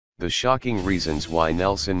The shocking reasons why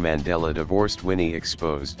Nelson Mandela divorced Winnie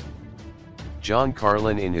exposed. John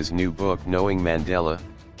Carlin, in his new book Knowing Mandela,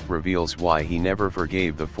 reveals why he never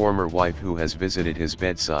forgave the former wife who has visited his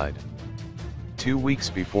bedside. 2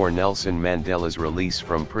 weeks before Nelson Mandela's release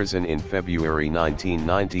from prison in February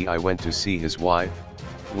 1990, I went to see his wife,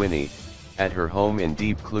 Winnie, at her home in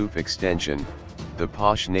Diepkloof Extension, the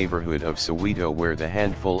posh neighbourhood of Soweto where the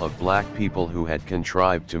handful of black people who had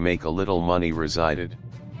contrived to make a little money resided.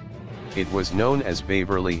 It was known as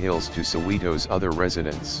Baverly Hills to Soweto's other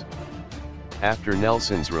residents. After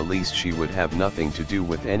Nelson's release, she would have nothing to do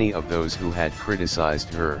with any of those who had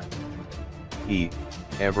criticized her. He,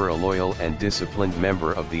 ever a loyal and disciplined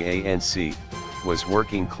member of the ANC, was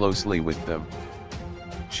working closely with them.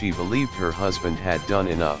 She believed her husband had done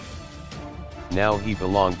enough. Now he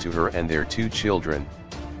belonged to her and their 2 children.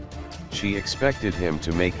 She expected him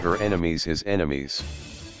to make her enemies his enemies.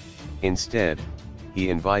 Instead, he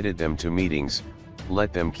invited them to meetings,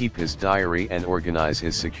 let them keep his diary and organize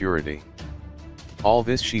his security. All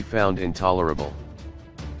this she found intolerable.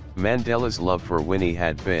 Mandela's love for Winnie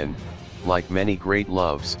had been, like many great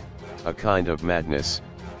loves, a kind of madness,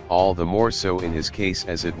 all the more so in his case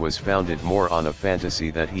as it was founded more on a fantasy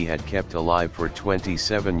that he had kept alive for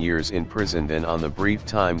 27 years in prison than on the brief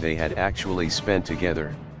time they had actually spent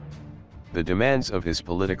together. The demands of his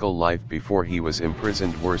political life before he was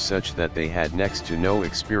imprisoned were such that they had next to no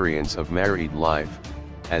experience of married life,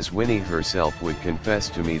 as Winnie herself would confess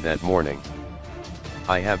to me that morning.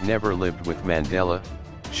 "I have never lived with Mandela,"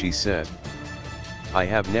 she said. "I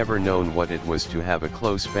have never known what it was to have a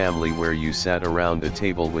close family where you sat around a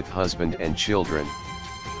table with husband and children.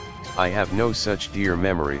 I have no such dear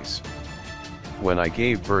memories. When I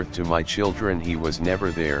gave birth to my children he was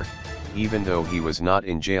never there, even though he was not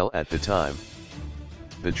in jail at the time."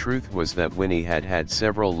 The truth was that Winnie had had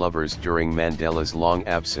several lovers during Mandela's long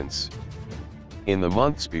absence. In the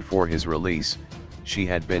months before his release, she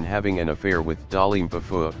had been having an affair with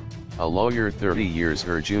Diepkloof, a lawyer 30 years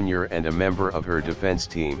her junior and a member of her defense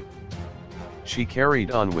team. She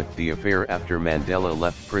carried on with the affair after Mandela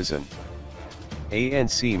left prison.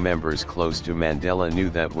 ANC members close to Mandela knew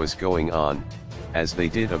that was going on, as they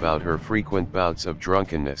did about her frequent bouts of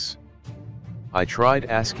drunkenness. I tried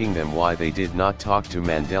asking them why they did not talk to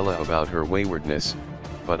Mandela about her waywardness,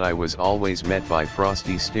 but I was always met by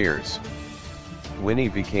frosty stares. Winnie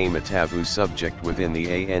became a taboo subject within the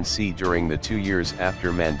ANC during the 2 years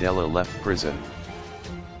after Mandela left prison.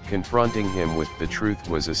 Confronting him with the truth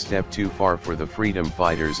was a step too far for the freedom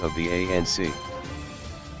fighters of the ANC.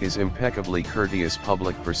 His impeccably courteous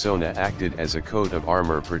public persona acted as a coat of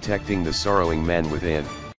armor protecting the sorrowing man within.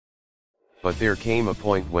 But there came a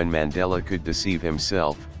point when Mandela could deceive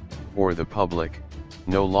himself, or the public,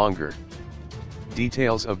 no longer.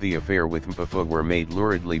 Details of the affair with Mpho were made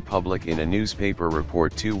luridly public in a newspaper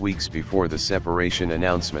report 2 weeks before the separation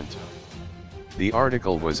announcement. The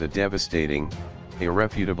article was a devastating,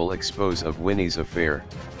 irrefutable expose of Winnie's affair.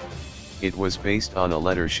 It was based on a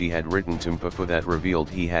letter she had written to Mpho that revealed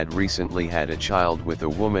he had recently had a child with a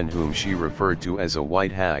woman whom she referred to as a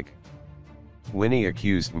white hag. Winnie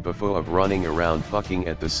accused Mpho of running around fucking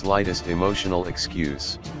at the slightest emotional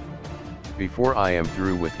excuse. "Before I am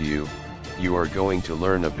through with you, you are going to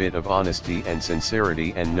learn a bit of honesty and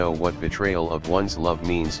sincerity and know what betrayal of one's love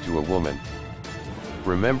means to a woman.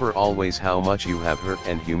 Remember always how much you have hurt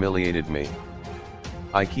and humiliated me.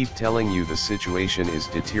 I keep telling you the situation is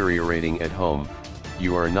deteriorating at home,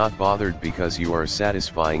 you are not bothered because you are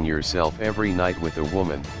satisfying yourself every night with a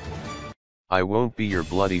woman. I won't be your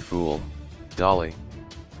bloody fool, Dolly."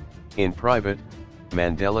 In private,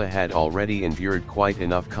 Mandela had already endured quite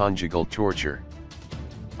enough conjugal torture.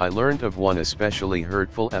 I learned of one especially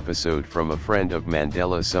hurtful episode from a friend of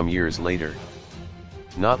Mandela some years later.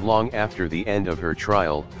 Not long after the end of her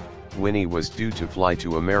trial, Winnie was due to fly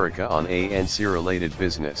to America on ANC-related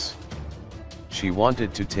business. She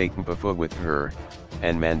wanted to take Mpho with her,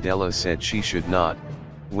 and Mandela said she should not.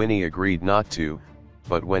 Winnie agreed not to,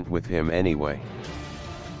 but went with him anyway.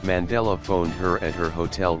 Mandela phoned her at her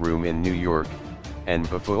hotel room in New York, and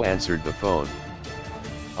Mpho answered the phone.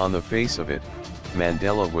 On the face of it,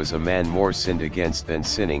 Mandela was a man more sinned against than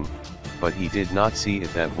sinning, but he did not see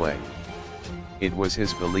it that way. It was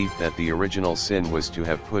his belief that the original sin was to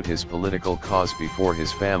have put his political cause before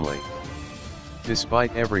his family.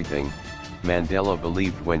 Despite everything, Mandela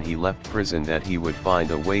believed when he left prison that he would find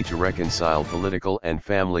a way to reconcile political and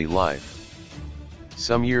family life.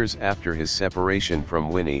 Some years after his separation from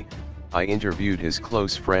Winnie, I interviewed his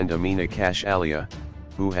close friend Amina Kashalia,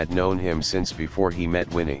 who had known him since before he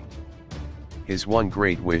met Winnie. His one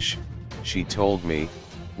great wish, she told me,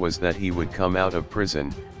 was that he would come out of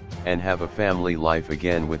prison, and have a family life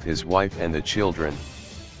again with his wife and the children.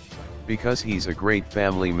 Because he's a great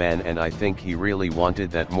family man, and I think he really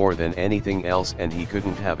wanted that more than anything else, and he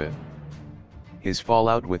couldn't have it. His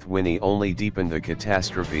fallout with Winnie only deepened the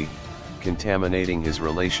catastrophe, contaminating his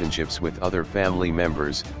relationships with other family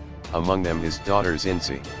members, among them his daughter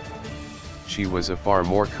Zinzi. She was a far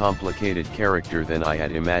more complicated character than I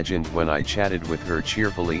had imagined when I chatted with her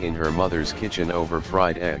cheerfully in her mother's kitchen over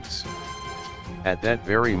fried eggs. At that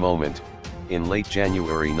very moment, in late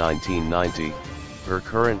January 1990, her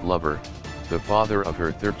current lover, the father of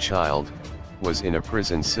her third child, was in a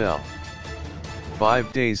prison cell.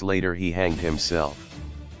 5 days later he hanged himself.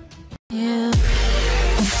 You